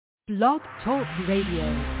Blog Talk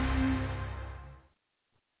Radio.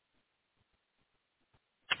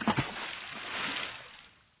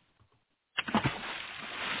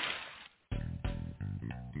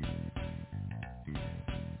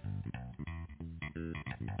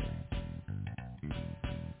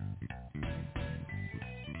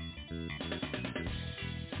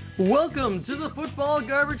 Welcome to the Football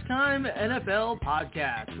Garbage Time NFL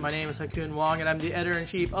podcast. My name is Hakun Wong, and I'm the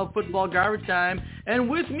editor-in-chief of Football Garbage Time. And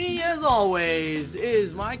with me, as always,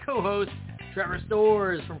 is my co-host, Trevor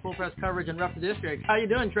Stores from Full Press Coverage and Rough the District. How you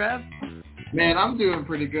doing, Trev? Man, I'm doing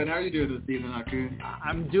pretty good. How are you doing this evening, Hakun?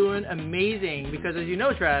 I'm doing amazing because, as you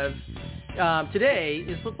know, Trev, today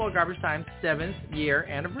is Football Garbage Time's 7th year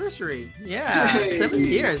anniversary. Yeah, hey. 7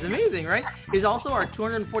 years. Amazing, right? It's also our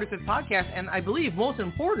 245th podcast, and I believe, most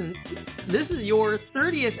important, this is your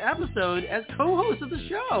 30th episode as co-host of the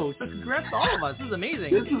show. So congrats to all of us. This is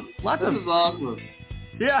amazing. This is awesome.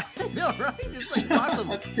 Yeah, I know, right? It's like lots of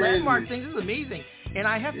landmark things. This is amazing. And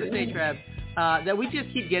I have to say, Trev, that we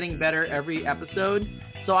just keep getting better every episode.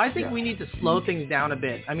 So I think we need to slow things down a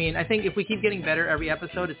bit. I mean, I think if we keep getting better every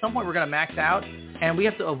episode, at some point we're going to max out, and we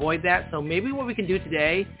have to avoid that. So maybe what we can do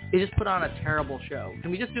today is just put on a terrible show.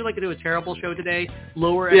 Can we just do a terrible show today?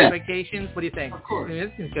 Lower expectations? What do you think? Of course. I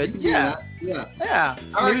mean, this is good. Yeah.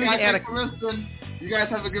 All right, maybe we can guys, listen. You guys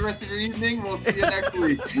have a good rest of your evening. We'll see you next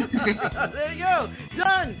week. There you go.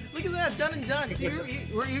 Done. Look at that. Done and done. See,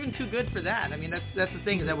 we're even too good for that. I mean, that's the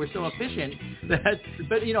thing, is that we're so efficient.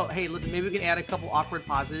 But, you know, hey, listen, maybe we can add a couple awkward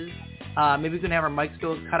pauses. Maybe we can have our mics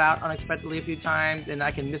go cut out unexpectedly a few times, and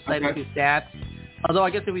I can miscite a few stats. Although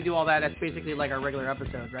I guess if we do all that, that's basically like our regular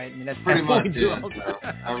episode, right? I mean, that's pretty much. What we do.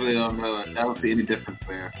 I really don't know. I don't see any difference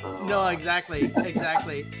there. So, no, exactly. That's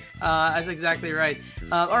exactly right.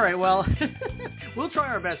 All right, well, we'll try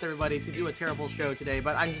our best, everybody, to do a terrible show today.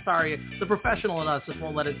 But I'm sorry, the professional in us just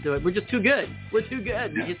won't let us do it. We're just too good. We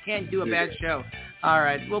just can't do a bad show. All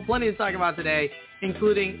right, well, plenty to talk about today,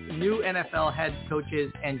 including new NFL head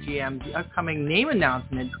coaches and GMs, the upcoming name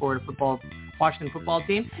announcement for the Washington football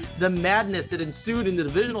team, the madness that ensued in the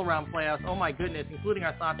divisional round playoffs, oh my goodness, including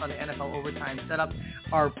our thoughts on the NFL overtime setup,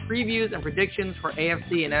 our previews and predictions for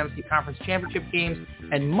AFC and NFC conference championship games,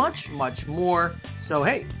 and much, much more. So,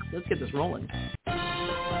 hey, let's get this rolling.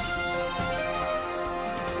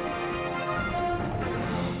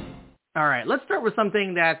 All right, let's start with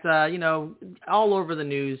something that's, all over the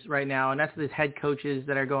news right now, and that's these head coaches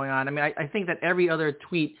that are going on. I mean, I think that every other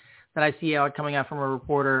tweet that I see coming out from a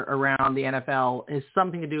reporter around the NFL is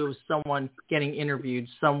something to do with someone getting interviewed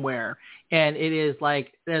somewhere. And it is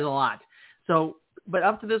like, there's a lot. So, but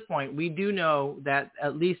up to this point, we do know that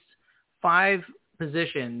at least 5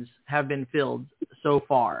 positions have been filled so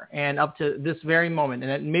far, and up to this very moment.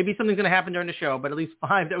 And maybe something's going to happen during the show, but at least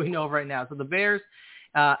 5 that we know of right now. So the Bears,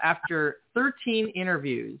 after 13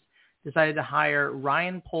 interviews, decided to hire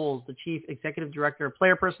Ryan Poles, the Chief Executive Director of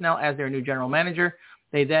Player Personnel, as their new general manager.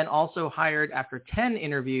 They then also hired, after 10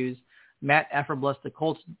 interviews, Matt Eberflus, the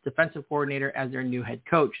Colts defensive coordinator, as their new head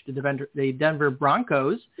coach. The Denver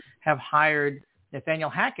Broncos have hired Nathaniel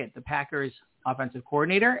Hackett, the Packers offensive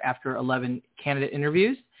coordinator, after 11 candidate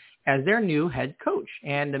interviews, as their new head coach.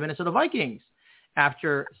 And the Minnesota Vikings,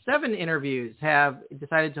 after 7 interviews, have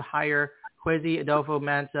decided to hire Kwesi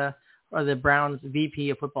Adolfo-Mensah, or the Browns VP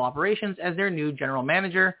of Football Operations, as their new general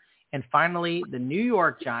manager. And finally, the New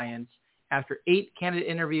York Giants, after 8 candidate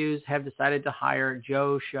interviews, have decided to hire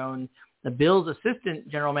Joe Schoen, the Bills' assistant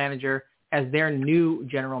general manager, as their new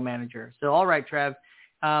general manager. So, all right, Trev,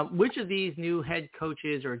 which of these new head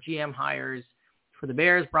coaches or GM hires for the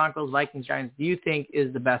Bears, Broncos, Vikings, Giants do you think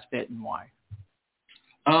is the best fit, and why?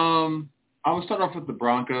 I would start off with the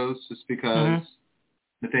Broncos, just because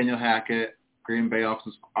Nathaniel Hackett, Green Bay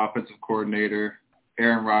offensive coordinator,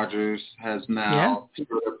 Aaron Rodgers has now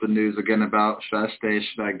stirred up the news again about should I stay,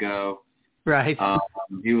 should I go. Right.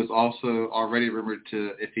 He was also already rumored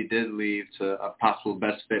to, if he did leave, to a possible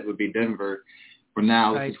best fit would be Denver. For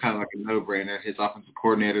now, this is kind of like a no-brainer. His offensive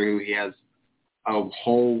coordinator, who he has a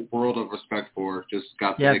whole world of respect for, just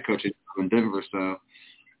got the head coaching job in Denver. So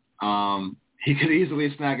he could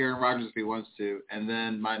easily snag Aaron Rodgers if he wants to. And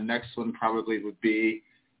then my next one probably would be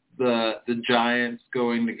the Giants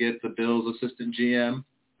going to get the Bills' assistant GM.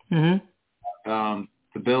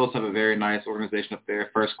 The Bills have a very nice organization up there,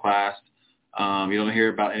 first class. You don't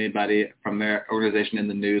hear about anybody from their organization in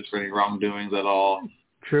the news for any wrongdoings at all.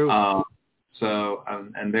 True.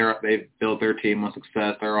 And they've built their team on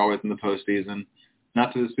success. They're always in the postseason,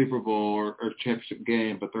 not to the Super Bowl or championship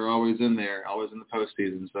game, but they're always in there, always in the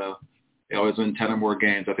postseason. So they always win 10 or more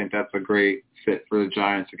games. I think that's a great fit for the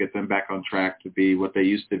Giants to get them back on track to be what they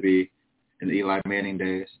used to be in the Eli Manning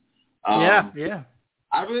days. Yeah.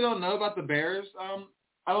 I really don't know about the Bears.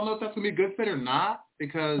 I don't know if that's going to be a good fit or not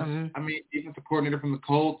because, I mean, defensive coordinator from the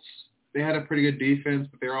Colts, they had a pretty good defense,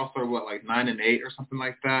 but they're also, 9-8 or something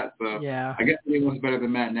like that. So yeah. I guess anyone's better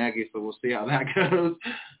than Matt Nagy, so we'll see how that goes.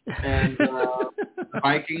 And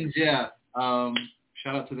Vikings, shout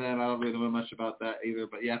out to them. I don't really know much about that either.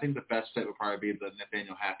 But, yeah, I think the best fit would probably be the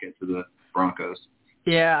Nathaniel Hackett to the Broncos.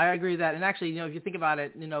 Yeah, I agree with that. And actually, if you think about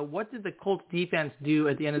it, what did the Colts defense do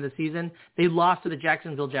at the end of the season? They lost to the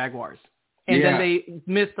Jacksonville Jaguars. And then they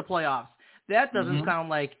missed the playoffs. That doesn't sound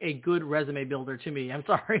like a good resume builder to me. I'm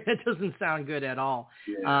sorry. That doesn't sound good at all.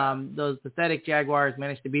 Yeah. Those pathetic Jaguars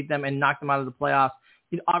managed to beat them and knock them out of the playoffs.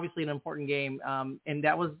 Obviously an important game. And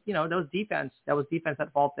that was, that was defense. That was defense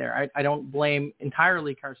at fault there. I don't blame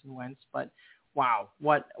entirely Carson Wentz, but wow,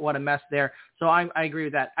 what a mess there. So I agree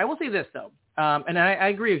with that. I will say this, though. And I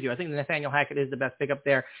agree with you. I think Nathaniel Hackett is the best pickup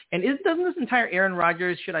there. And doesn't this entire Aaron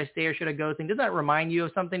Rodgers, should I stay or should I go thing, doesn't that remind you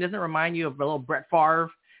of something? Doesn't it remind you of a little Brett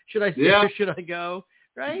Favre? Should I stay or should I go?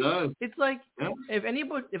 Right? It does. It's like if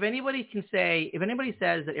anybody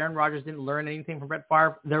says that Aaron Rodgers didn't learn anything from Brett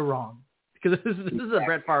Favre, they're wrong. Because this is a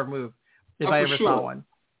Brett Favre move, if I ever saw one.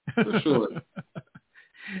 For sure.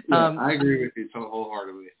 I agree with you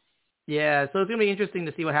wholeheartedly. Yeah, so it's going to be interesting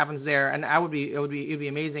to see what happens there, and it'd be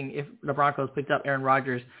amazing if the Broncos picked up Aaron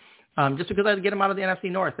Rodgers, just because I'd get him out of the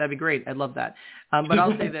NFC North. That'd be great. I'd love that. But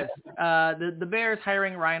I'll say this: the Bears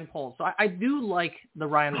hiring Ryan Poles. So I do like the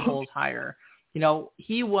Ryan Poles hire.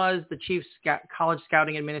 He was the chief college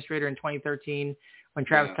scouting administrator in 2013 when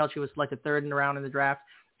Travis Kelce was selected third in the round in the draft.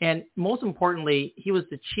 And most importantly, he was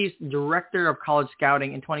the chief director of college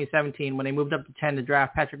scouting in 2017 when they moved up to 10 to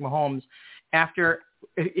draft Patrick Mahomes after,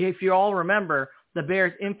 if you all remember, the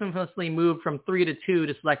Bears infamously moved from 3 to 2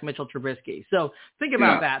 to select Mitchell Trubisky. So think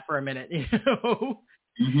about that for a minute. So,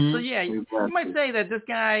 you might say that this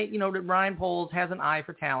guy, that Ryan Poles has an eye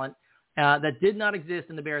for talent that did not exist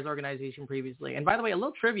in the Bears organization previously. And by the way, a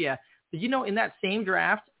little trivia, did you know in that same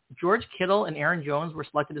draft, George Kittle and Aaron Jones were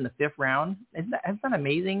selected in the 5th round? Isn't that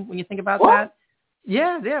amazing when you think about that?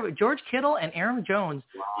 Yeah. George Kittle and Aaron Jones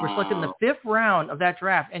were selected in the 5th round of that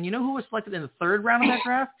draft. And you know who was selected in the 3rd round of that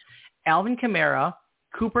draft? Alvin Kamara,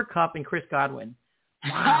 Cooper Kupp, and Chris Godwin.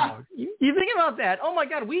 Wow. You think about that. Oh, my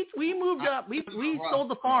God. We moved up. We sold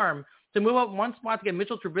the farm to move up one spot to get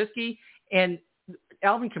Mitchell Trubisky, and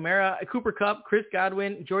Alvin Kamara, Cooper Kupp, Chris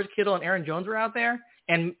Godwin, George Kittle, and Aaron Jones were out there,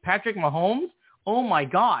 and Patrick Mahomes. Oh, my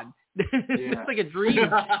God. It's like a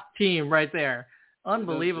dream team right there.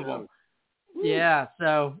 Unbelievable. Yeah,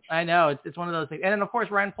 so I know. It's one of those things. And then, of course,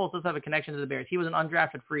 Ryan Poles does have a connection to the Bears. He was an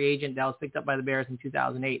undrafted free agent that was picked up by the Bears in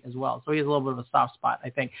 2008 as well. So he has a little bit of a soft spot, I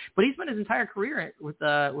think. But he spent his entire career with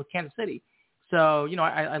Kansas City. So,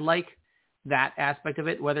 I like that aspect of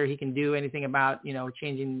it. Whether he can do anything about,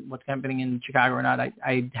 changing what's happening in Chicago or not,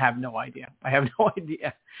 I have no idea.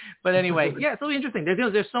 But anyway, yeah, it's really interesting.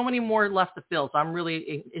 There's so many more left to fill. So I'm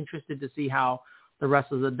really interested to see how the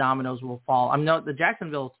rest of the dominoes will fall. The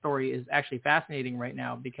Jacksonville story is actually fascinating right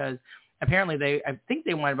now because apparently I think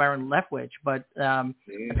they wanted Byron Leftwich, but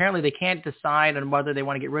apparently they can't decide on whether they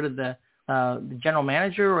want to get rid of the general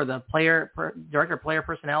manager or the director of player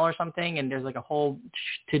personnel or something. And there's like a whole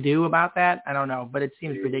to-do about that. I don't know, but it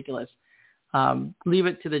seems ridiculous. Leave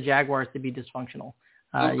it to the Jaguars to be dysfunctional.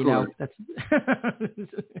 That's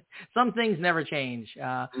some things never change.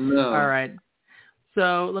 No. All right.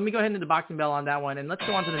 So let me go ahead and do the boxing bell on that one, and let's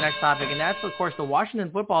go on to the next topic, and that's, of course, the Washington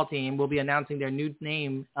football team will be announcing their new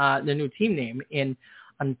name, their new team name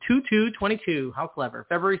on 2/2/22. How clever.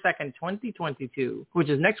 February 2nd, 2022, which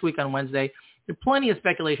is next week on Wednesday. There's plenty of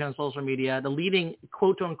speculation on social media. The leading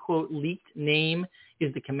quote-unquote leaked name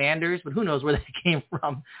is the Commanders, but who knows where that came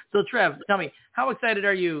from. So, Trev, tell me, how excited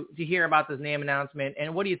are you to hear about this name announcement,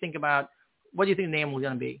 and what do you think the name was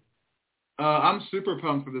going to be? I'm super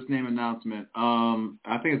pumped for this name announcement.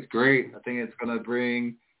 I think it's great. I think it's going to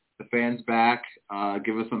bring the fans back,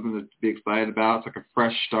 give us something to be excited about. It's like a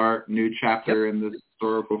fresh start, new chapter in this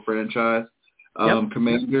historical franchise.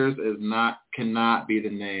 Commanders cannot be the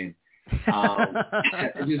name.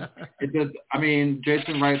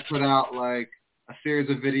 Jason Wright put out like a series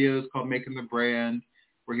of videos called Making the Brand,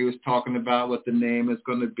 where he was talking about what the name is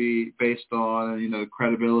going to be based on, and,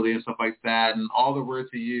 credibility and stuff like that. And all the words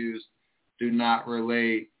he used do not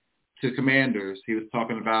relate to Commanders. He was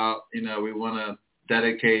talking about, we want to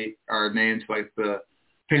dedicate our name to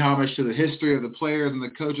pay homage to the history of the players and the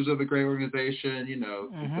coaches of the great organization,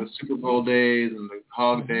 the Super Bowl days and the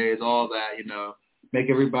Hog days, all that, make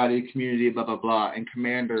everybody a community, blah, blah, blah. And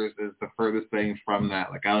Commanders is the furthest thing from that.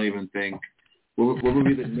 Like, I don't even think, what would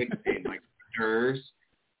be the nickname? Like, Jers?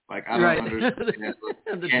 Like, I don't understand.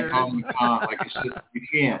 Like, you can't call them con. Like, it's just, you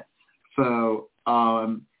can't. So,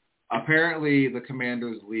 apparently the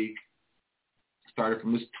Commanders leak started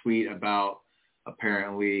from this tweet about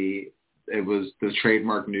apparently it was the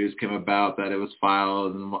trademark news came about that it was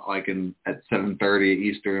filed at 7:30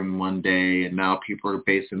 Eastern one day, and now people are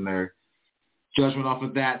basing their judgment off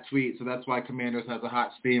of that tweet. So that's why Commanders has a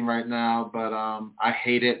hot steam right now. But I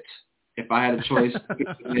hate it. If I had a choice to pick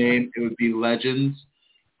the name, it would be Legends.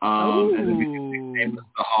 And then we could name the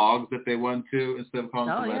Hogs if they want to instead of calling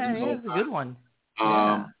it Legends. Yeah, it's a good one.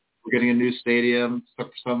 We're getting a new stadium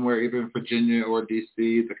somewhere, either in Virginia or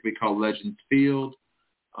D.C. that could be called Legends Field.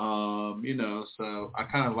 So I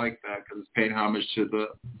kind of like that because it's paying homage to the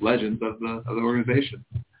legends of the organization.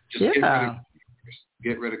 Just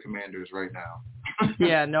get rid of Commanders right now.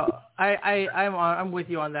 Yeah, no, I'm with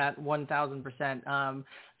you on that 1,000%.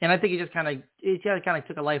 And I think it kind of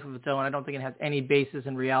took a life of its own. I don't think it has any basis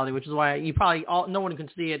in reality, which is why no one can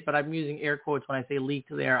see it, but I'm using air quotes when I say leaked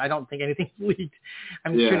there. I don't think anything's leaked.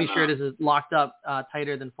 I'm pretty sure this is locked up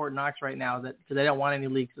tighter than Fort Knox right now because they don't want any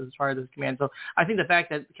leaks as far as this command. So I think the fact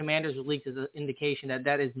that Commanders was leaked is an indication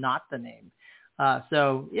that is not the name. I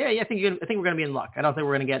think we're going to be in luck. I don't think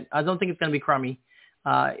it's going to be crummy.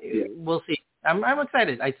 We'll see. I'm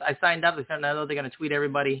excited. I signed up. I know they're going to tweet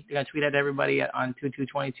everybody. They're going to tweet at everybody on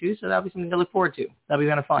 2/2/22. So that'll be something to look forward to. That'll be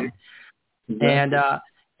kind of fun. Exactly.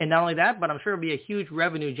 And not only that, but I'm sure it'll be a huge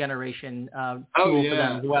revenue generation tool for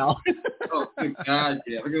them as well. Oh, good God,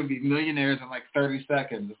 yeah. We're going to be millionaires in like 30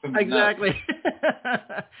 seconds. Exactly.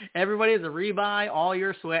 Everybody has to rebuy all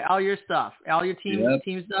your stuff, all your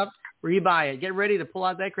team stuff. Rebuy it. Get ready to pull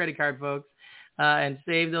out that credit card, folks. And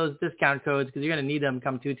save those discount codes because you're going to need them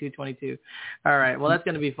come 2/2/22. All right. Well, that's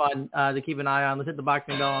going to be fun to keep an eye on. Let's hit the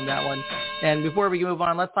boxing bell on that one. And before we move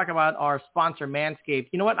on, let's talk about our sponsor, Manscaped.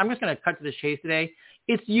 You know what? I'm just going to cut to the chase today.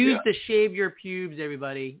 It's used to shave your pubes,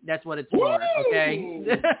 everybody. That's what it's for, okay?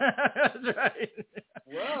 That's right.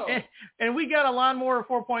 Wow. And we got a Lawnmower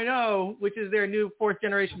 4.0, which is their new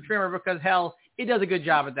fourth-generation trimmer because, hell, it does a good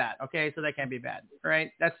job at that, okay? So that can't be bad, all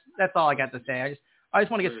right? That's all I got to say. I just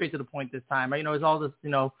want to get straight to the point this time. There's all this,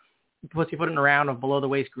 pussyfooting around of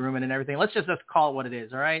below-the-waist grooming and everything. Let's just call it what it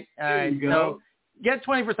is, all right? All right. So get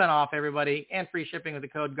 20% off, everybody, and free shipping with the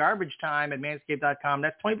code GARBAGETIME at manscaped.com.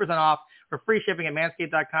 That's 20% off for free shipping at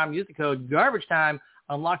manscaped.com. Use the code GARBAGETIME.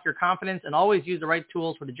 Unlock your confidence and always use the right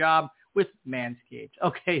tools for the job with Manscaped.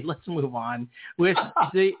 Okay, let's move on with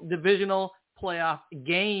the divisional playoff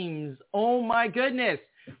games. Oh, my goodness.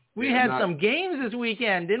 We had some games this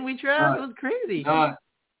weekend, didn't we, Trev? It was crazy.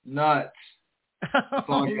 Nuts.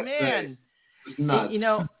 Oh, man. Nuts.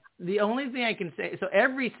 The only thing I can say, so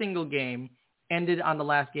every single game ended on the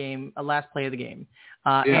last play of the game.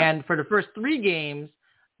 And for the first three games,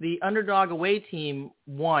 the underdog away team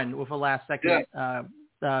won with a last-second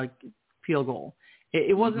field goal.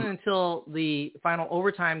 It wasn't until the final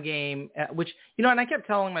overtime game, which, and I kept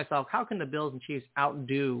telling myself, how can the Bills and Chiefs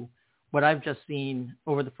outdo what I've just seen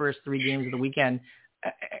over the first three games of the weekend?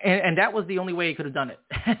 And that was the only way he could have done it,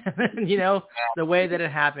 the way that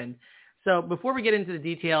it happened. So before we get into the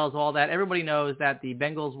details of all that, everybody knows that the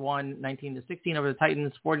Bengals won 19-16 over the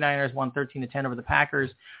Titans, 49ers won 13-10 over the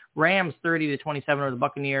Packers, Rams 30-27 over the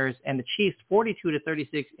Buccaneers, and the Chiefs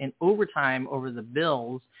 42-36 in overtime over the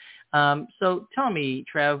Bills. So tell me,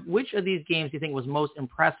 Trev, which of these games do you think was most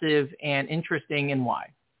impressive and interesting, and why?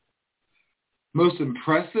 Most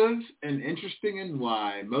impressive and interesting, and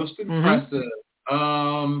why? Most impressive.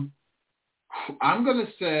 I'm going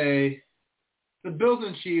to say the Bills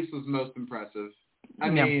and Chiefs was most impressive. I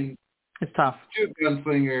mean, it's tough. Two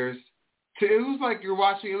gunslingers. It was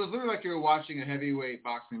literally like you were watching a heavyweight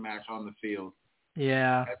boxing match on the field.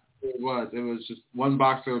 Yeah. It was just one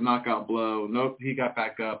boxer knockout blow. Nope, he got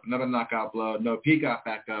back up. Another knockout blow. Nope, he got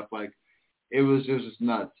back up. Like, it was just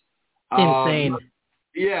nuts. Insane.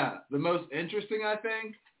 Yeah, the most interesting, I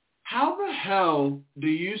think, how the hell do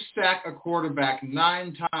you sack a quarterback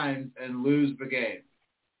 9 times and lose the game?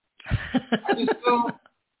 I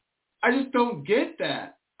just don't get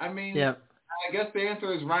that. I mean, I guess the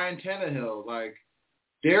answer is Ryan Tannehill. Like,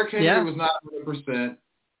 Derrick Henry was not 100%.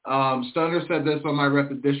 Stunner said this on my Rep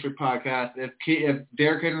the District podcast. If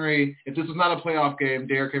Derrick Henry, if this was not a playoff game,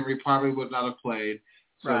 Derrick Henry probably would not have played.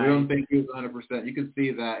 So we don't think he was 100%. You can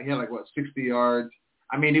see that. He had 60 yards.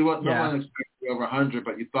 I mean, he wasn't expecting over 100,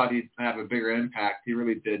 but you thought he'd have a bigger impact. He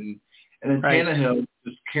really didn't. And then Tannehill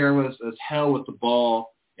was careless as hell with the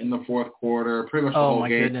ball in the fourth quarter, pretty much the whole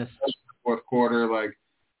game. Goodness. Fourth quarter, like,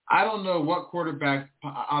 I don't know what quarterbacks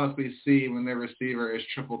honestly see when their receiver is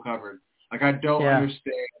triple covered. Like, I don't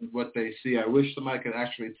understand what they see. I wish somebody could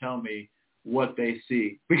actually tell me what they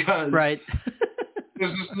see because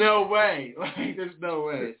there's just no way. Like, there's no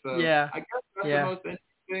way. So I guess that's the most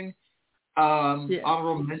interesting.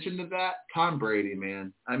 Honorable mention to that, Tom Brady,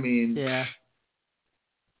 man. I mean,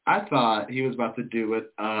 I thought he was about to do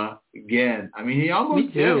it again. I mean, he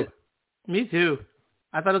almost did. Me too.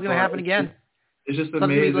 I thought it was going to happen again. It's just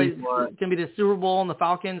amazing. It's going to be the Super Bowl and the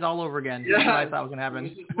Falcons all over again. Yeah. That's what I thought was going to happen.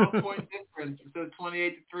 It's just 1 point difference. Instead of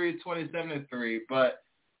 28-3, 27-3. But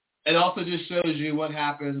it also just shows you what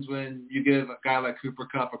happens when you give a guy like Cooper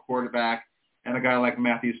Kupp a quarterback and a guy like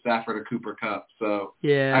Matthew Stafford a Cooper Kupp. So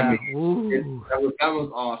I mean, that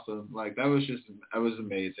was awesome. Like that was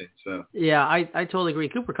amazing. So I totally agree.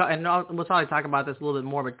 Cooper Kupp, and we'll probably talk about this a little bit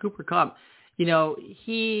more. But Cooper Kupp, you know,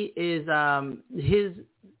 he is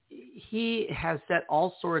he has set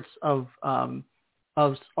all sorts of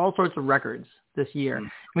records this year.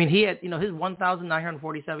 I mean, he had, you know, his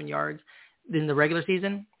 1,947 yards in the regular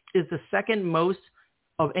season is the second most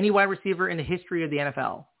of any wide receiver in the history of the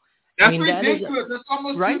NFL. That's ridiculous. That's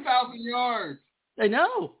almost 2,000 yards. I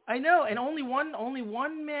know. And only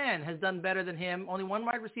one man has done better than him. Only one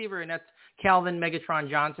wide receiver, and that's Calvin Megatron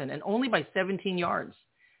Johnson, and only by 17 yards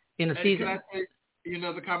in a season. Can I say, you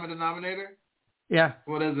know, the common denominator? Yeah.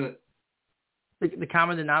 What is it? The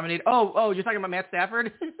common denominator? Oh, you're talking about Matt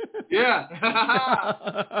Stafford? Yeah.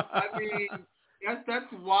 I mean,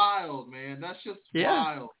 that's wild, man. That's just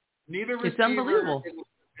wild. Neither receiver it's unbelievable.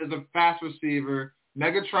 is a fast receiver.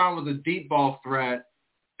 Megatron was a deep ball threat,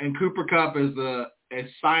 and Cooper Kupp is a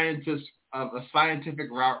scientific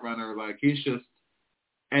route runner. Like he's just,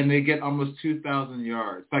 and they get almost 2,000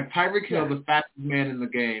 yards. Like Tyreek Hill, the fastest man in the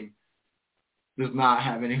game, does not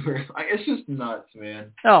have anywhere. Like it's just nuts,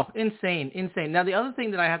 man. Oh, insane. Now the other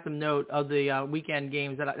thing that I have to note of the weekend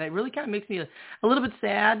games that really kind of makes me a little bit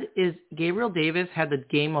sad is Gabriel Davis had the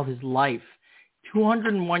game of his life,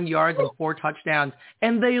 201 yards and 4 touchdowns,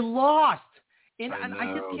 and they lost. And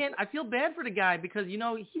I just can't. I feel bad for the guy because, you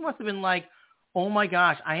know, he must have been like, oh my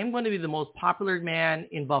gosh, I am going to be the most popular man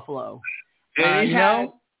in Buffalo. And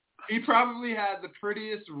he probably had the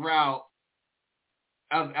prettiest route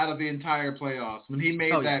out of the entire playoffs when he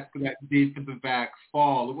made that defensive back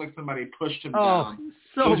fall. It looked like somebody pushed him down.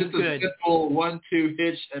 So it was just good. a simple 1-2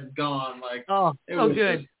 hitch and gone. Like so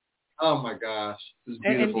good. Oh my gosh, it was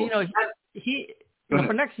beautiful. And you know he.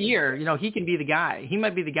 For next year, you know, he can be the guy. He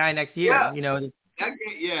might be the guy next year. Yeah. You know. That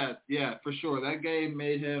game, for sure. That game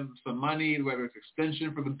made him some money, whether it's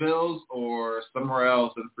extension for the Bills or somewhere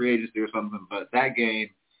else in free agency or something. But that game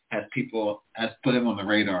has put him on the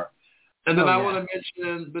radar. And then I want to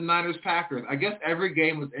mention the Niners-Packers. I guess every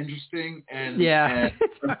game was interesting and in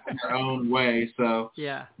their own way. So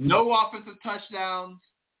no offensive touchdowns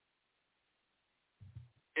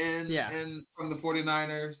from the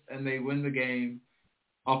 49ers, and they win the game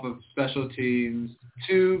off of special teams.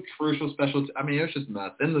 2 crucial special I mean, it was just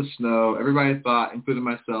nuts. In the snow, everybody thought, including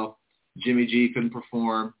myself, Jimmy G couldn't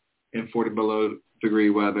perform in 40 below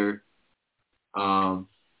degree weather.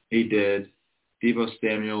 He did. Deebo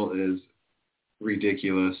Samuel is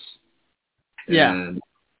ridiculous. And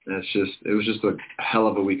it was just a hell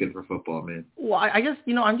of a weekend for football, man. Well, I guess,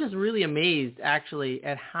 you know, I'm just really amazed actually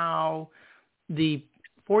at how the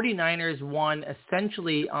 49ers won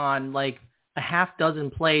essentially on like a half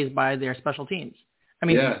dozen plays by their special teams. I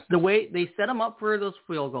mean, the way they set them up for those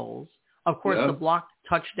field goals, of course, the punt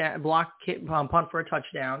for a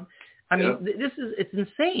touchdown. I mean, it's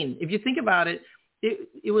insane. If you think about it,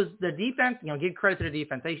 it was the defense, you know, give credit to the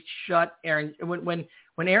defense. They shut Aaron.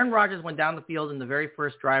 When Aaron Rodgers went down the field in the very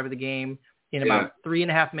first drive of the game, in about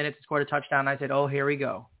 3.5 minutes, he scored a touchdown. I said, oh, here we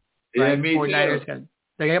go. Right? Me 49ers, they're going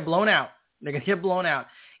to get blown out. They're going to get blown out.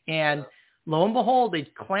 And lo and behold, they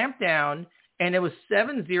clamped down, and it was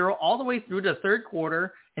 7-0 all the way through to the third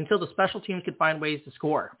quarter until the special teams could find ways to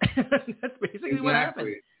score. That's basically what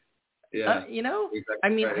happened. Yeah. You know, I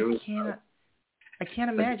mean, I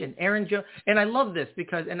can't imagine Aaron Jones. And I love this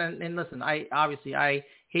because, and listen, I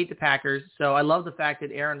hate the Packers, so I love the fact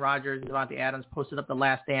that Aaron Rodgers and Devontae Adams posted up the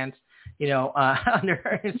Last Dance, you know, on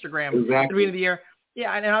their Instagram at the beginning of the year.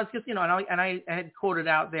 Yeah, and I was just, you know, and I had quoted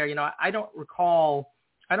out there, you know, I don't recall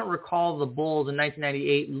the Bulls in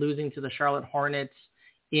 1998 losing to the Charlotte Hornets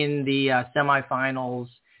in the semifinals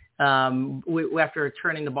after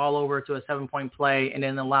turning the ball over to a 7-point play and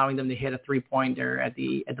then allowing them to hit a 3-pointer at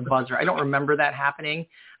the buzzer. I don't remember that happening,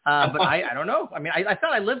 but I don't know. I mean, I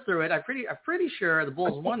thought I lived through it. I'm pretty sure the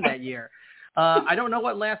Bulls won that year. I don't know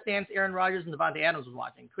what Last Dance Aaron Rodgers and Devontae Adams was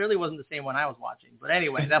watching. Clearly wasn't the same one I was watching. But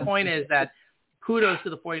anyway, that point is that kudos to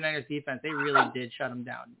the 49ers defense. They really did shut them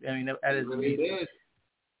down. I mean, that is amazing.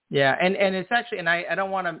 Yeah, and it's actually, and I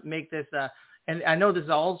don't want to make this and I know there's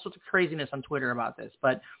all sorts of craziness on Twitter about this,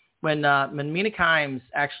 but when Mina Kimes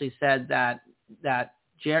actually said that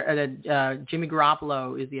Jimmy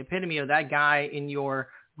Garoppolo is the epitome of that guy in your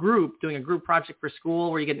group doing a group project for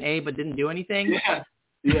school where you get an A but didn't do anything.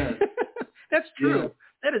 Yeah. That's true. Yeah.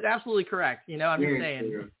 That is absolutely correct. I'm very just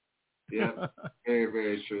saying. True. Yeah, very,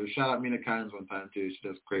 very true. Shout out Mina Kimes one time, too. She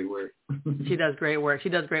does great work. She does great work.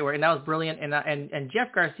 And that was brilliant. And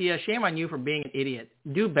Jeff Garcia, shame on you for being an idiot.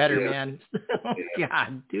 Do better, man.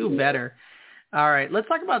 God, do better. All right, let's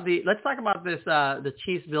talk about this the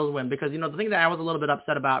Chiefs-Bills win, because the thing that I was a little bit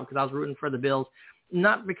upset about, because I was rooting for the Bills,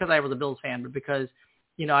 not because I was a Bills fan, but because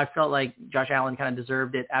I felt like Josh Allen kind of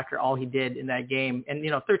deserved it after all he did in that game. And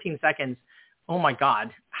 13 seconds. Oh my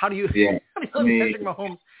God, how do you Patrick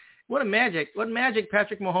Mahomes? What magic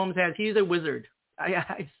Patrick Mahomes has. He's a wizard.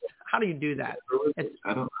 How do you do that?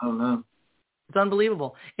 I don't know. It's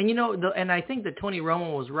unbelievable. And and I think that Tony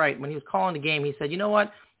Romo was right when he was calling the game. He said, you know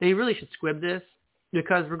what? They really should squib this,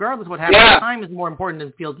 because regardless of what happens, time is more important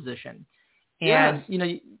than field position. And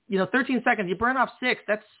 13 seconds, you burn off 6,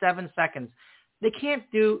 that's 7 seconds.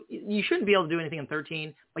 You shouldn't be able to do anything in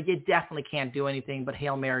 13, but you definitely can't do anything but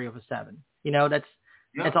Hail Mary over 7.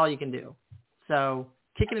 That's all you can do. So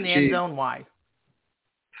kicking in the end zone, why?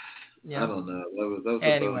 I don't know. That was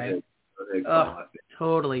anyway.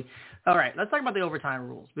 Totally. All right, let's talk about the overtime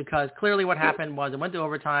rules, because clearly what happened was it went to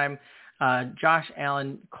overtime. Josh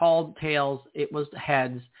Allen called tails. It was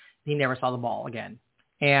heads. He never saw the ball again.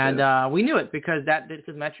 And we knew it because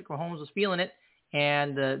Patrick Mahomes was feeling it,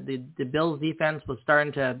 and the Bills defense was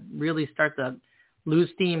starting to lose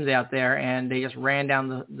steams out there, and they just ran down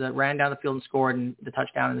the field and scored the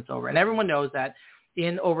touchdown, and it's over. And everyone knows that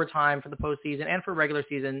in overtime for the postseason and for regular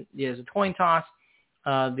season, there's a coin toss.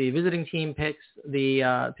 The visiting team picks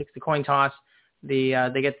the coin toss.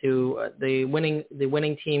 The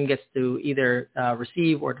winning team gets to either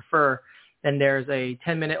receive or defer. Then there's a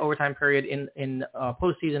 10-minute overtime period in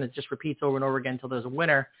postseason. It just repeats over and over again until there's a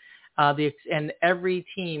winner. And every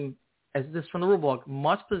team, as this from the rule book,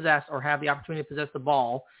 must possess or have the opportunity to possess the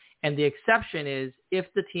ball. And the exception is if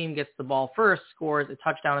the team gets the ball first, scores a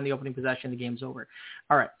touchdown in the opening possession, the game's over.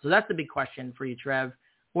 All right, so that's the big question for you, Trev.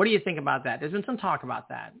 What do you think about that? There's been some talk about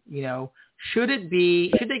that. Should they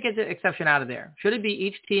get the exception out of there? Should it be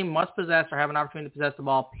each team must possess or have an opportunity to possess the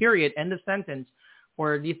ball, period, end of sentence?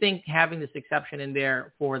 Or do you think having this exception in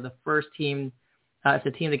there for the first team, if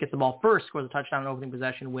the team that gets the ball first scores a touchdown in opening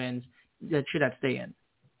possession wins, should that stay in?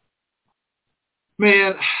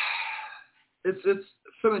 Man, it's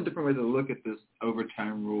so many different ways to look at this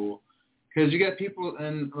overtime rule, because you get people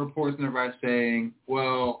in reports and everybody saying,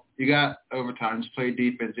 well, you got overtime, just play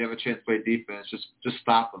defense, you have a chance to play defense, just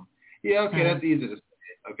stop them. Yeah, okay, That's easy to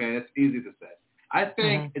say. Okay, that's easy to say. I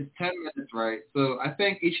think it's 10 minutes, right? So I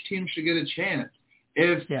think each team should get a chance.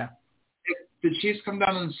 If the Chiefs come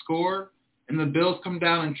down and score and the Bills come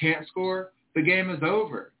down and can't score, the game is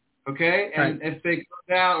over. Okay, and if they come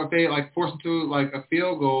down or if they force them to a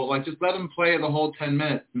field goal, just let them play the whole 10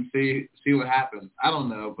 minutes and see what happens. I don't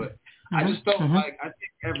know, but I just don't I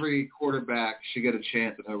think every quarterback should get a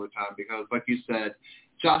chance in overtime, because, like you said,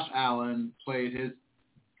 Josh Allen played his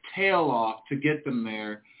tail off to get them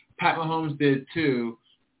there. Pat Mahomes did too.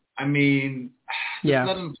 I mean, just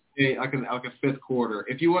let them play like a fifth quarter.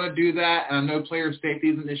 If you want to do that, and I know player safety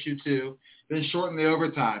is an issue too, then shorten the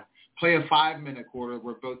overtime. Play a 5-minute quarter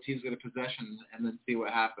where both teams get a possession and then see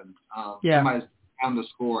what happens. Somebody's down the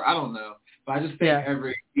score. I don't know. But I just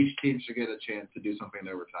think each team should get a chance to do something in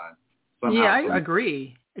overtime. I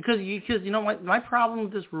agree. Because you know what? My problem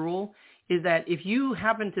with this rule is that if you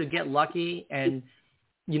happen to get lucky and,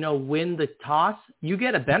 win the toss, you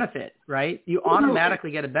get a benefit, right? You automatically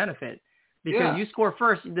get a benefit because you score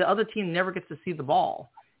first. The other team never gets to see the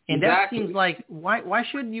ball. And that seems like, why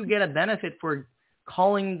shouldn't you get a benefit for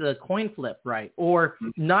calling the coin flip right, or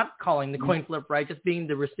not calling the coin flip right, just being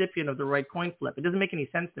the recipient of the right coin flip? It doesn't make any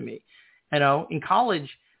sense to me. In college,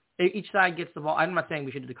 each side gets the ball. I'm not saying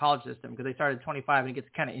we should do the college system, because they started at 25 and it gets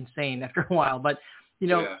kind of insane after a while. But,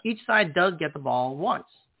 each side does get the ball once,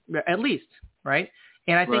 at least, right?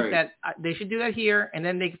 And I think that they should do that here. And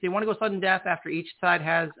then if they want to go sudden death after each side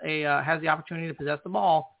has the opportunity to possess the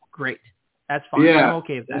ball, great. That's fine. Yeah, I'm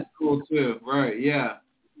okay with that. That's cool too. Right, yeah.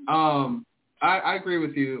 I agree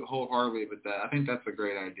with you wholeheartedly with that. I think that's a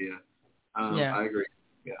great idea. I agree.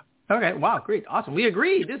 Yeah. Okay. Wow. Great. Awesome. We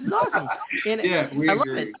agree. This is awesome. And we I agree. love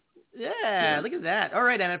it. Yeah. Look at that. All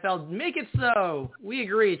right, NFL. Make it so. We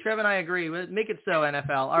agree. Trev and I agree. Make it so, NFL.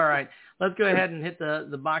 All right. Let's go ahead and hit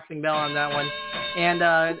the boxing bell on that one. And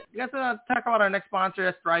let's talk about our next sponsor.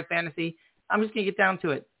 That's Thrive Fantasy. I'm just going to get down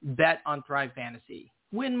to it. Bet on Thrive Fantasy.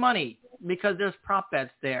 win money because there's prop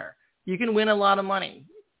bets there. You can win a lot of money.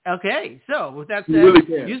 Okay, so with that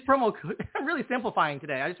said, use promo code. I'm really simplifying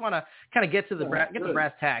today. I just want to kind of get to the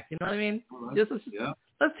brass tacks. You know what I mean?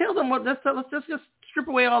 Let's tell them what. Let's just strip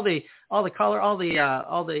away all the color, all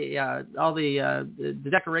the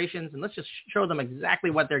decorations, and let's just show them exactly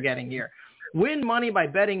what they're getting here. Win money by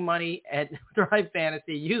betting money at Thrive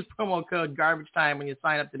Fantasy. Use promo code Garbage Time when you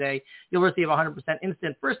sign up today. You'll receive 100%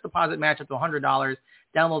 instant first deposit match up to $100.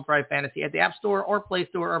 Download Thrive Fantasy at the App Store or Play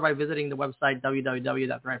Store or by visiting the website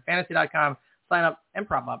www.thrivefantasy.com. Sign up and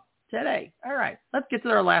prop up today. All right, let's get to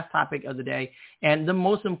our last topic of the day and the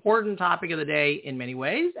most important topic of the day in many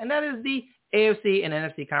ways, and that is the AFC and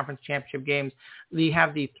NFC Conference Championship games. We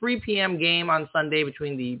have the 3 p.m. game on Sunday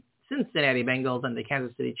between the Cincinnati Bengals and the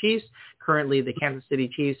Kansas City Chiefs. Currently, the Kansas City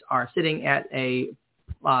Chiefs are sitting at a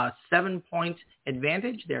 7-point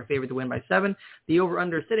advantage. They're favored to win by 7. The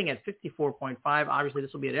over-under sitting at 54.5. Obviously,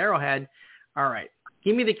 this will be at Arrowhead. All right.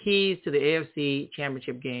 Give me the keys to the AFC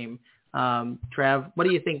Championship game. Trev, what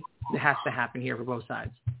do you think has to happen here for both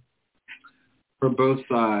sides? For both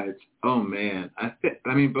sides, oh, man. I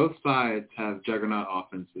mean, both sides have juggernaut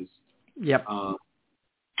offenses. Yep.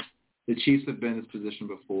 The Chiefs have been in this position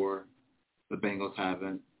before. The Bengals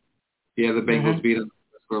haven't. Yeah, the Bengals beat them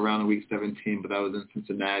around in Week 17, but that was in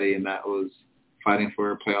Cincinnati, and that was fighting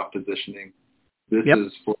for playoff positioning. This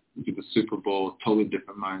is for the Super Bowl, totally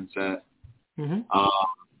different mindset.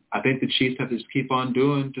 I think the Chiefs have to just keep on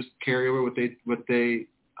doing, just carry over what they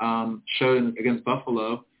showed against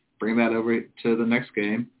Buffalo, bring that over to the next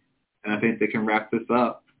game, and I think they can wrap this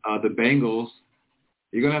up. The Bengals,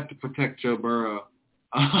 you're going to have to protect Joe Burrow.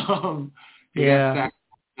 He got sacked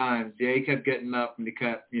times. Yeah, he kept getting up and he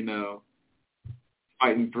kept,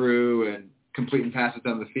 fighting through and completing passes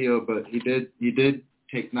down the field, but he did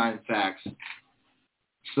take 9 sacks.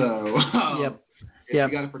 So you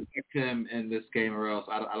got to protect him in this game, or else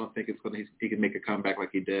I don't think he can make a comeback like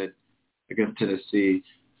he did against Tennessee.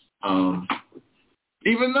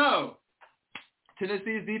 Even though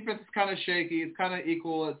Tennessee's defense is kind of shaky, it's kind of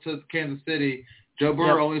equal to Kansas City. Joe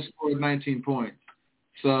Burrow only scored 19 points.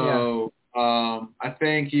 So I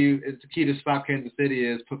think it's the key to stop Kansas City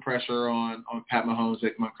is put pressure on Pat Mahomes,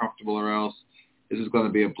 make him uncomfortable, or else this is going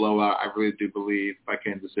to be a blowout. I really do believe by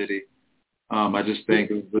Kansas City. I just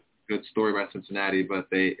think it was a good story by Cincinnati, but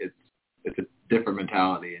it's a different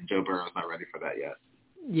mentality, and Joe Burrow's not ready for that yet.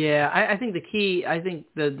 Yeah, I think the key. I think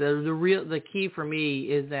the key for me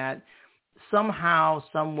is that somehow,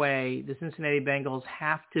 some way, the Cincinnati Bengals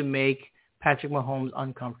have to make Patrick Mahomes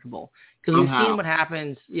uncomfortable. Because we've seen what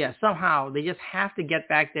happens. Yeah, somehow they just have to get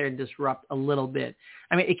back there and disrupt a little bit.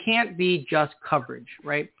 I mean, it can't be just coverage,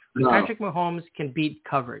 right? No. Patrick Mahomes can beat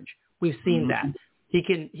coverage. We've seen that. He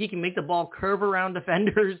can make the ball curve around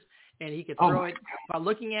defenders, and he can throw it by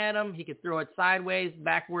looking at him. He can throw it sideways,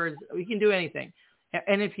 backwards. He can do anything.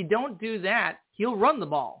 And if you don't do that, he'll run the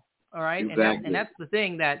ball. All right, exactly. And that's the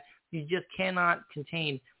thing that you just cannot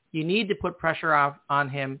contain. You need to put pressure on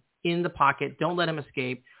him in the pocket. Don't let him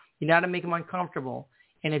escape. You got to make him uncomfortable.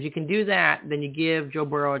 And if you can do that, then you give Joe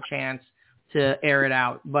Burrow a chance to air it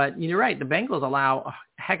out. But you're right. The Bengals allow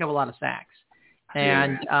a heck of a lot of sacks.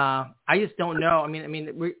 And I just don't know. I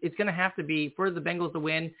mean, it's going to have to be, for the Bengals to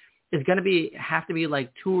win, it's going to have to be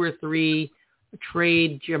like 2 or 3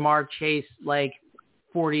 trade Jamar Chase, like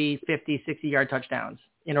 40, 50, 60-yard touchdowns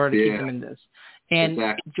in order to keep them in this. And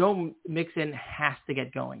Joe Mixon has to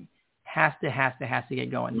get going. Has to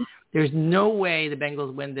get going. There's no way the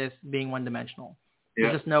Bengals win this being one-dimensional.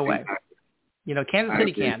 There's just no way. Kansas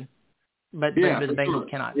City can, but the Bengals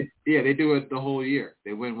cannot. Yeah, they do it the whole year.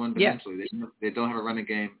 They win one-dimensionally. They don't have a running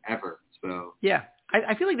game ever. So yeah,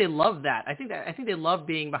 I feel like they love that. I think they love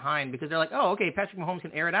being behind because they're like, oh, okay, Patrick Mahomes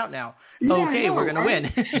can air it out now. Yeah, okay, we're gonna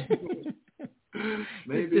win.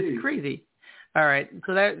 Maybe it's crazy. All right,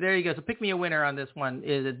 so there you go. So pick me a winner on this one.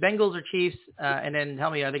 Is it Bengals or Chiefs? And then tell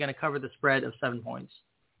me, are they going to cover the spread of 7 points?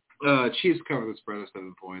 Chiefs cover the spread of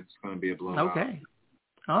 7 points. It's going to be a blowout. Okay.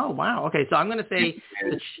 Oh, wow. Okay, so I'm going to say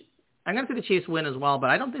the Chiefs win as well, but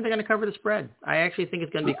I don't think they're going to cover the spread. I actually think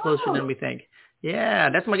it's going to be closer than we think. Yeah,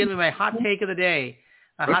 that's going to be my hot take of the day.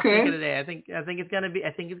 Hot take of the day. I think it's going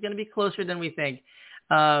to be closer than we think.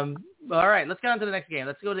 All right, let's get on to the next game.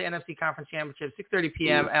 Let's go to the NFC Conference Championship, 6:30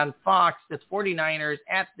 p.m. on Fox. It's 49ers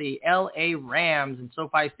at the L.A. Rams in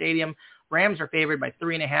SoFi Stadium. Rams are favored by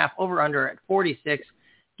 3.5, over-under at 46.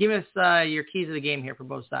 Give us your keys of the game here for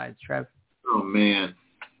both sides, Trev. Oh, man.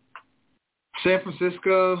 San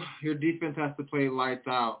Francisco, your defense has to play lights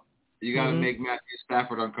out. You got to make Matthew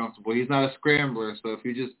Stafford uncomfortable. He's not a scrambler, so if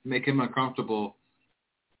you just make him uncomfortable,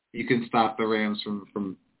 you can stop the Rams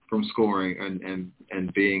from from scoring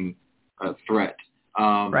and being a threat.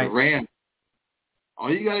 Right. The Rams,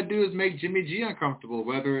 all you got to do is make Jimmy G uncomfortable,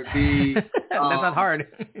 whether it be that's not hard.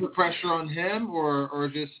 put pressure on him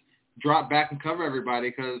or just drop back and cover everybody,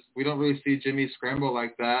 because we don't really see Jimmy scramble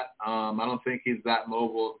like that. I don't think he's that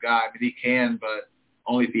mobile guy. I mean, he can, but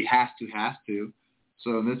only if he has to.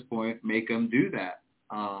 So at this point, make him do that.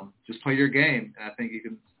 Just play your game, and I think you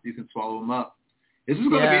can swallow him up. This is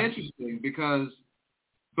going to be interesting because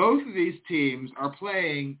both of these teams are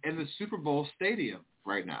playing in the Super Bowl stadium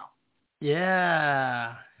right now.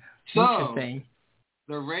 Yeah. So interesting.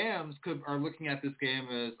 The Rams are looking at this game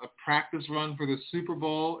as a practice run for the Super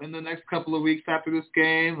Bowl in the next couple of weeks after this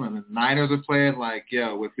game, and the Niners are playing like,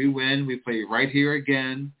 yo, if we win, we play right here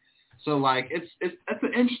again. So like, it's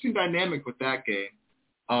an interesting dynamic with that game.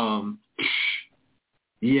 That's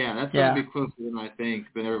going to be closer than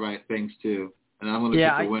everybody thinks too, and I'm going to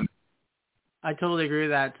pick the winner. I totally agree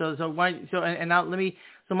with that. So my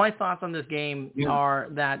thoughts on this game are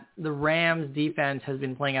that the Rams defense has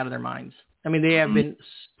been playing out of their minds. I mean, they have been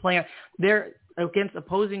playing. They're against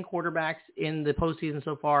opposing quarterbacks in the postseason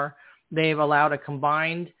so far. They've allowed a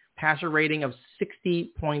combined passer rating of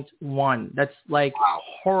 60.1. That's like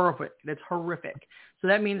horrific. That's horrific. So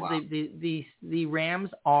that means the Rams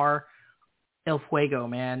are el fuego,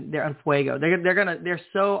 man. They're en fuego. They're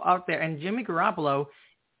so out there. And Jimmy Garoppolo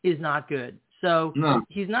is not good. So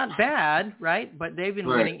he's not bad, right? But they've been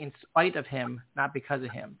winning in spite of him, not because of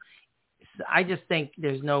him. So I just think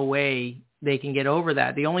there's no way they can get over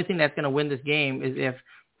that. The only thing that's going to win this game is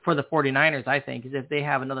for the 49ers, I think, is if they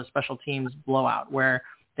have another special teams blowout where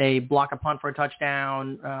they block a punt for a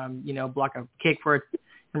touchdown, block a kick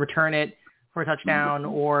and return it for a touchdown,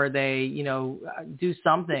 or they, do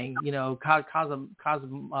something, cause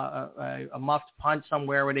a muffed punt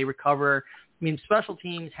somewhere where they recover. I mean, special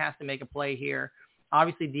teams has to make a play here.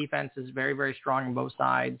 Obviously, defense is very, very strong on both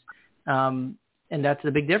sides. And that's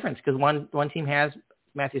the big difference because one team has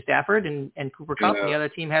Matthew Stafford and Cooper Kupp, and the other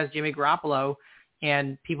team has Jimmy Garoppolo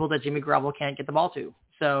and people that Jimmy Garoppolo can't get the ball to.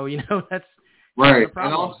 So, that's right. The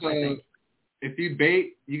problem, and also, if you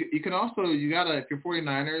bait, you can also, if you're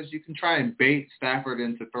 49ers, you can try and bait Stafford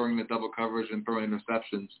into throwing the double coverage and throwing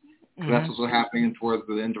interceptions. That's what's happening towards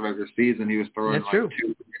the end of the regular season. He was throwing 2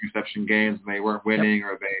 interception games, and they weren't winning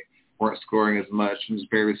or they weren't scoring as much and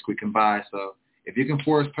just barely squeaking by. So if you can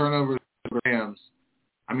force turnovers to the Rams,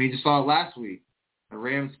 I mean, you just saw it last week. The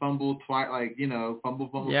Rams fumbled twice,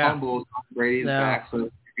 fumble. Brady's back. So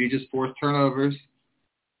if you just force turnovers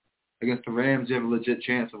against the Rams, you have a legit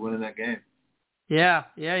chance of winning that game. Yeah.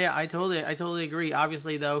 I totally agree.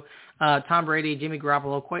 Obviously, though, Tom Brady, Jimmy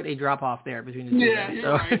Garoppolo, quite a drop off there between the two. Yeah,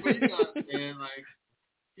 you're right. But man,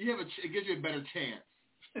 it gives you a better chance.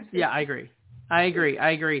 Yeah, I agree.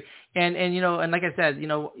 And and like I said,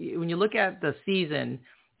 when you look at the season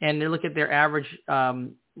and you look at their average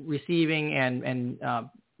receiving and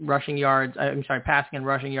rushing yards, passing and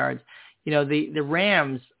rushing yards, the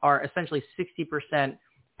Rams are essentially 60%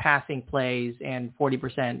 passing plays and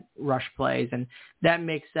 40% rush plays. And that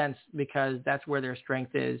makes sense because that's where their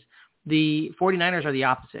strength is. The 49ers are the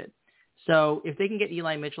opposite. So if they can get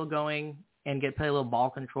Eli Mitchell going and play a little ball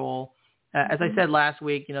control, as I said last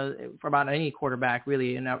week, for about any quarterback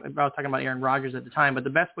really, and I was talking about Aaron Rodgers at the time, but the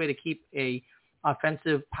best way to keep a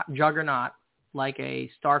offensive juggernaut like a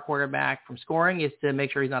star quarterback from scoring is to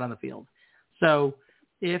make sure he's not on the field. So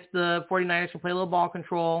if the 49ers can play a little ball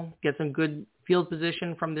control, get some good field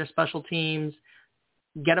position from their special teams,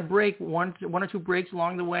 get a break, one or two breaks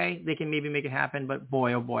along the way, they can maybe make it happen. But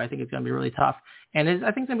boy, oh boy, I think it's going to be really tough. And I think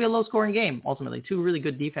it's going to be a low-scoring game, ultimately. 2 really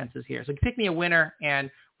good defenses here. So pick me a winner,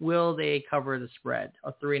 and will they cover the spread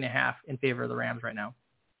of 3.5 in favor of the Rams right now?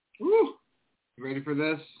 Woo! You ready for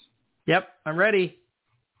this? Yep, I'm ready.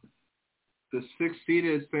 The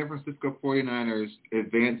 6th-seeded San Francisco 49ers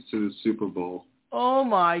advance to the Super Bowl. Oh,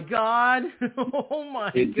 my God. Oh,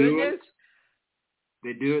 my goodness.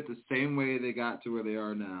 They do it the same way they got to where they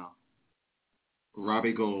are now.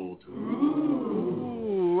 Robbie Gould.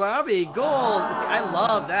 Ooh, Robbie Gould. I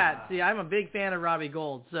love that. See, I'm a big fan of Robbie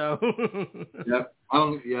Gould. So. Yep. I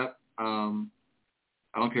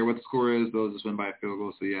don't care what the score is. They'll just win by a field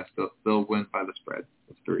goal. So, yes, they'll win by the spread.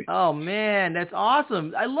 It's 3. Oh, man, that's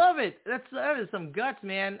awesome. I love it. That is some guts,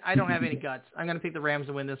 man. I don't have any guts. I'm going to pick the Rams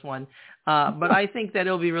to win this one. But I think that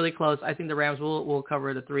it'll be really close. I think the Rams will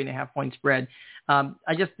cover the 3.5-point spread.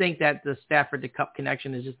 I just think that the Stafford to Kupp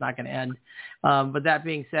connection is just not going to end. But that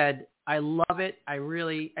being said, I love it. I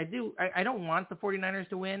do. I don't want the 49ers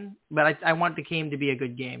to win, but I want the game to be a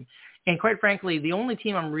good game. And quite frankly, the only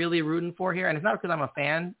team I'm really rooting for here, and it's not because I'm a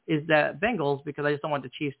fan, is the Bengals, because I just don't want the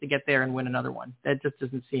Chiefs to get there and win another one. That just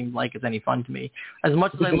doesn't seem like it's any fun to me. As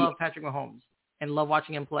much as I love Patrick Mahomes and love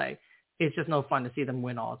watching him play, it's just no fun to see them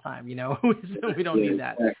win all the time, So we don't need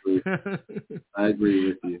that. Exactly. I agree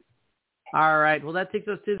with you. All right. Well, that takes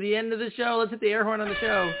us to the end of the show. Let's hit the air horn on the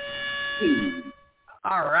show.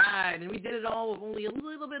 All right. And we did it all with only a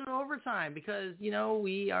little bit of overtime because,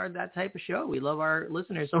 we are that type of show. We love our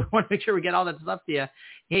listeners, so we want to make sure we get all that stuff to you.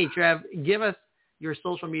 Hey, Trev, give us your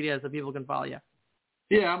social media so people can follow you.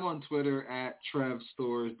 Yeah, I'm on Twitter at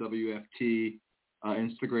TrevStores, WFT,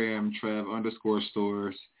 Instagram,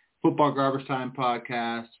 Trev_stores, Football Garbage Time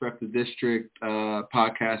Podcast, Rep the District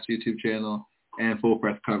Podcast YouTube channel, and Full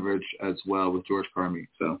Press Coverage as well with George Carmi.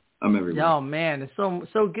 So I'm everywhere. Oh, man, it's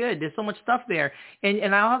so good. There's so much stuff there.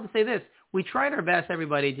 And I'll have to say this. We tried our best,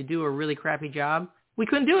 everybody, to do a really crappy job. We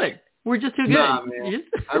couldn't do it. We're just too good. Nah, man.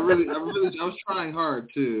 I was trying hard,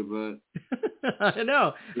 too, but. I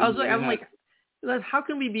know. I'm like, how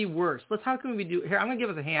can we be worse? How can we do? Here, I'm going to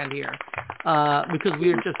give us a hand here because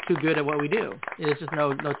we're just too good at what we do. There's just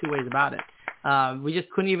no two ways about it. We just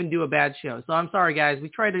couldn't even do a bad show. So I'm sorry, guys. We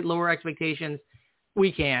tried to lower expectations.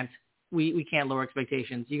 We can't. We can't lower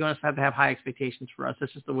expectations. You're going to have high expectations for us.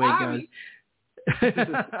 That's just the way it goes.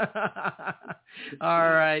 All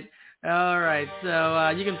right. So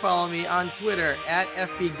you can follow me on Twitter at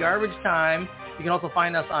FB Garbage Time. You can also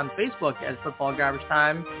find us on Facebook at Football Garbage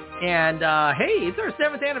Time. And, hey, it's our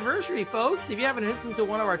 7th anniversary, folks. If you haven't listened to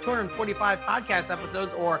one of our 245 podcast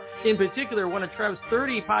episodes, or in particular one of Trev's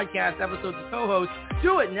 30 podcast episodes as co-host,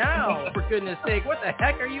 do it now, for goodness sake. What the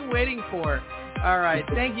heck are you waiting for? All right.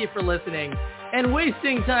 Thank you for listening and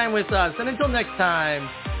wasting time with us. And until next time,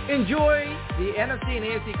 enjoy the NFC and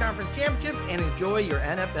AFC Conference Championships and enjoy your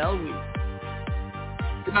NFL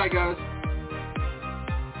week. Good night, guys.